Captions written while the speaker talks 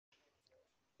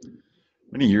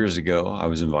Many years ago, I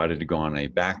was invited to go on a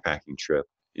backpacking trip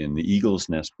in the Eagle's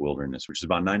Nest Wilderness, which is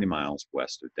about 90 miles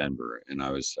west of Denver. And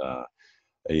I was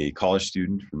a college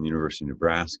student from the University of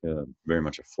Nebraska, very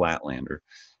much a flatlander.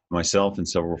 Myself and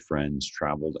several friends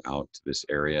traveled out to this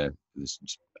area, this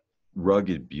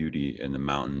rugged beauty in the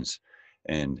mountains,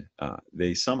 and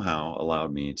they somehow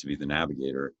allowed me to be the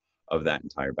navigator of that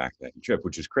entire backpacking trip,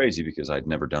 which was crazy because I'd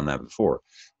never done that before.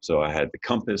 So I had the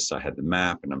compass, I had the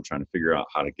map, and I'm trying to figure out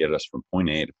how to get us from point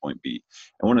A to point B.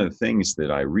 And one of the things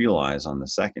that I realized on the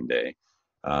second day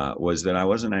was that I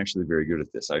wasn't actually very good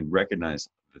at this. I recognized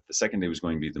that the second day was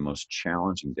going to be the most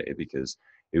challenging day because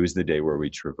it was the day where we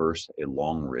traversed a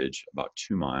long ridge, about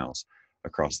 2 miles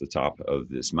across the top of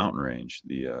this mountain range,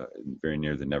 very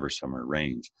near the Never Summer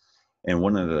Range. And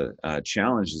one of the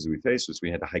challenges we faced was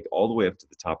we had to hike all the way up to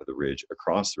the top of the ridge,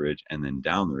 across the ridge, and then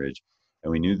down the ridge.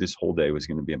 And we knew this whole day was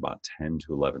going to be about 10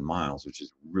 to 11 miles, which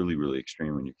is really, really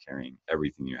extreme when you're carrying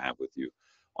everything you have with you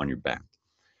on your back.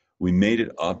 We made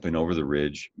it up and over the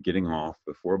ridge, getting off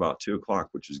before about 2 o'clock,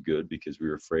 which is good because we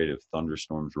were afraid of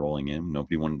thunderstorms rolling in.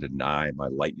 Nobody wanted to die by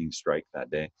lightning strike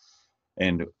that day.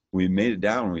 And we made it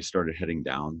down and we started heading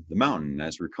down the mountain. And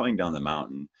as we're coming down the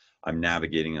mountain, I'm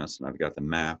navigating us and I've got the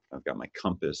map, I've got my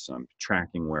compass, so I'm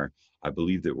tracking where I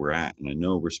believe that we're at. And I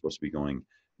know we're supposed to be going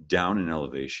down in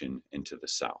elevation into the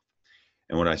south.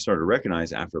 And what I started to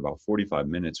recognize after about 45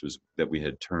 minutes was that we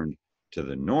had turned to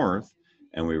the north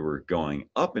and we were going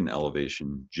up in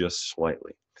elevation just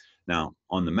slightly. Now,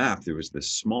 on the map, there was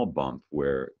this small bump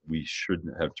where we should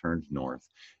have turned north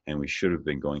and we should have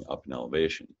been going up in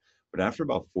elevation. But after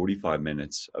about 45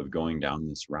 minutes of going down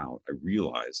this route, I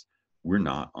realized we're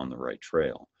not on the right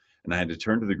trail. And I had to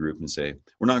turn to the group and say,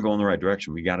 we're not going the right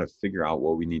direction. We got to figure out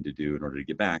what we need to do in order to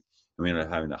get back. And we ended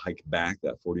up having to hike back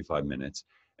that 45 minutes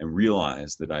and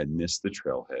realize that I had missed the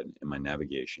trailhead in my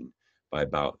navigation by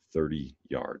about 30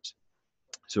 yards.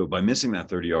 So by missing that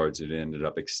 30 yards, it ended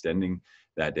up extending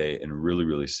that day in really,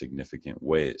 really significant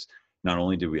ways. Not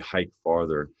only did we hike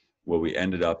farther, what we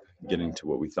ended up getting to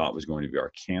what we thought was going to be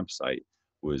our campsite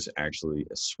was actually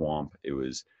a swamp. It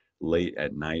was late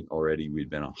at night already.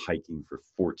 We'd been hiking for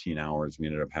 14 hours. We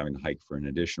ended up having to hike for an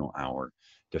additional hour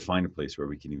to find a place where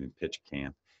we could even pitch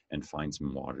camp and find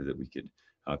some water that we could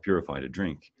purify to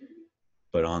drink.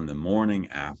 But on the morning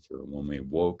after, when we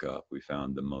woke up, we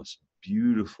found the most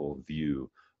beautiful view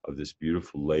of this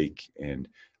beautiful lake and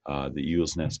the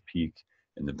Eagle's Nest Peak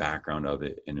in the background of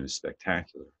it, and it was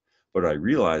spectacular. But what I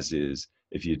realized is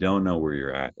if you don't know where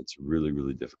you're at, it's really,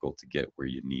 really difficult to get where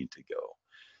you need to go.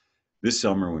 This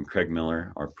summer, when Craig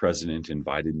Miller, our president,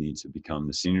 invited me to become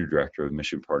the senior director of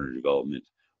mission partner development,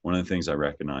 one of the things I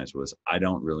recognized was I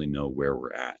don't really know where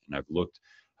we're at. And I've looked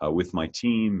with my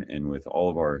team and with all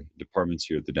of our departments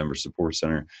here at the Denver Support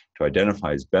Center to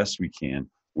identify as best we can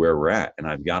where we're at. And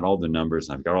I've got all the numbers,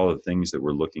 and I've got all the things that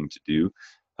we're looking to do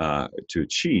to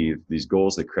achieve these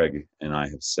goals that Craig and I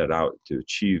have set out to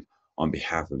achieve on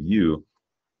behalf of you.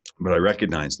 But I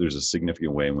recognize there's a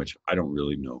significant way in which I don't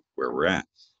really know where we're at,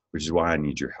 which is why I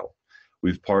need your help.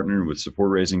 We've partnered with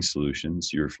Support Raising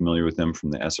Solutions. You're familiar with them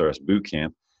from the SRS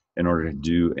Bootcamp in order to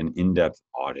do an in-depth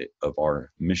audit of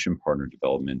our mission partner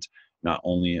development, not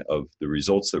only of the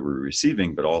results that we're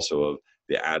receiving, but also of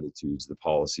the attitudes, the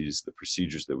policies, the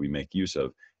procedures that we make use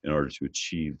of in order to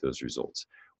achieve those results,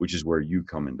 which is where you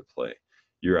come into play.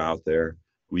 You're out there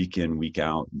week in, week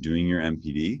out doing your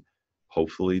MPD,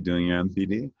 hopefully doing your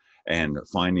MPD, and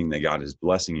finding that God is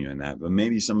blessing you in that. But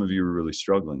maybe some of you are really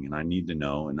struggling, and I need to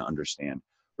know and understand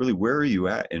really where are you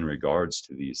at in regards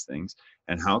to these things,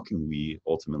 and how can we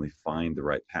ultimately find the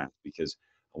right path? Because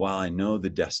while I know the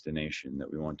destination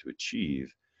that we want to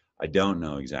achieve, I don't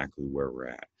know exactly where we're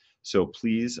at. So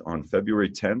please, on February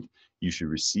 10th, you should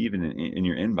receive in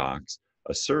your inbox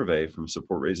a survey from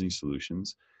Support Raising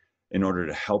Solutions in order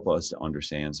to help us to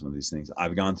understand some of these things.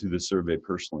 I've gone through the survey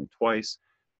personally twice.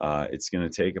 It's going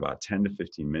to take about 10 to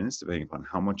 15 minutes, depending upon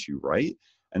how much you write.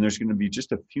 And there's going to be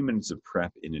just a few minutes of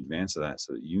prep in advance of that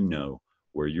so that you know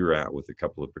where you're at with a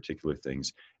couple of particular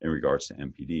things in regards to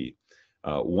MPD.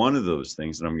 One of those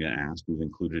things that I'm going to ask, we've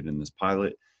included in this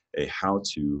pilot, a how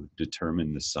to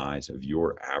determine the size of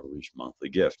your average monthly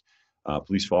gift.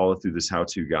 Please follow through this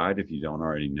how-to guide if you don't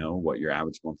already know what your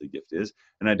average monthly gift is,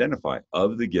 and identify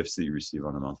of the gifts that you receive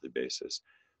on a monthly basis,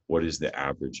 what is the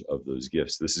average of those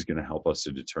gifts. This is going to help us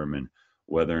to determine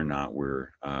whether or not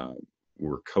we're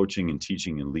coaching and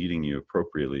teaching and leading you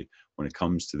appropriately when it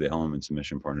comes to the elements of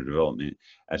mission partner development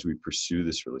as we pursue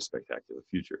this really spectacular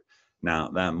future. Now,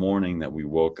 that morning that we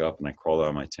woke up and I crawled out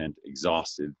of my tent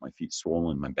exhausted, my feet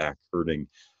swollen, my back hurting,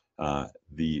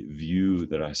 The view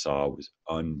that I saw was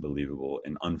unbelievable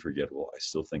and unforgettable. I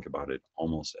still think about it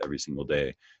almost every single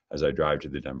day as I drive to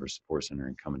the Denver Support Center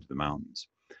and come into the mountains.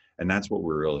 And that's what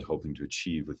we're really hoping to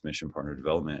achieve with mission partner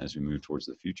development as we move towards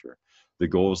the future. The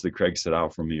goals that Craig set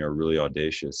out for me are really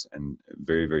audacious and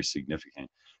very, very significant.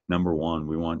 Number one,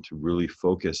 we want to really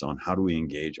focus on how do we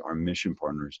engage our mission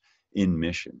partners in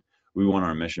mission. We want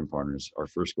our mission partners, our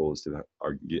first goal is to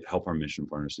help our mission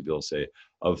partners to be able to say,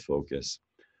 of Focus,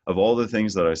 of all the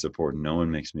things that I support, no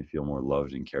one makes me feel more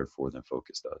loved and cared for than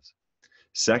Focus does.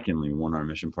 Secondly, we want our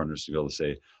mission partners to be able to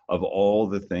say, of all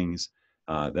the things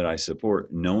that I support,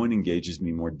 no one engages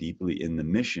me more deeply in the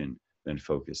mission than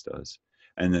Focus does.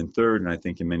 And then third, and I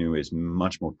think in many ways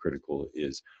much more critical,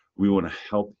 is we want to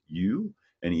help you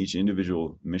and each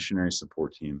individual missionary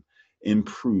support team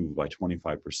improve by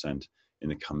 25% in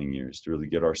the coming years to really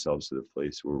get ourselves to the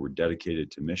place where we're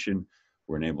dedicated to mission.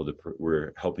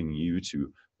 We're helping you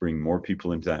to bring more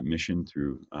people into that mission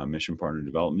through mission partner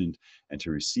development and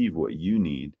to receive what you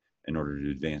need in order to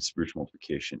advance spiritual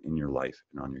multiplication in your life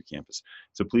and on your campus.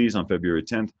 So please, on February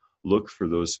 10th, look for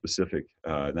those specific,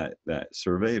 that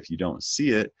survey. If you don't see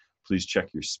it, please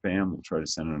check your spam. We'll try to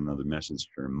send out another message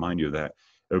to remind you of that.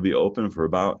 It'll be open for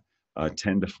about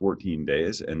 10 to 14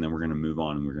 days, and then we're going to move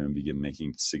on and we're going to begin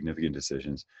making significant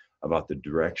decisions about the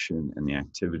direction and the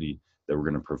activity that we're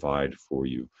going to provide for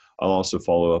you. I'll also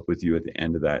follow up with you at the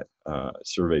end of that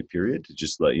survey period to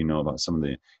just let you know about some of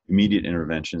the immediate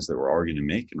interventions that we're already going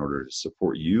to make in order to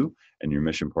support you and your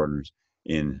mission partners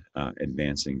in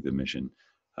advancing the mission.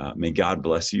 May God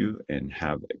bless you and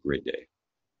have a great day.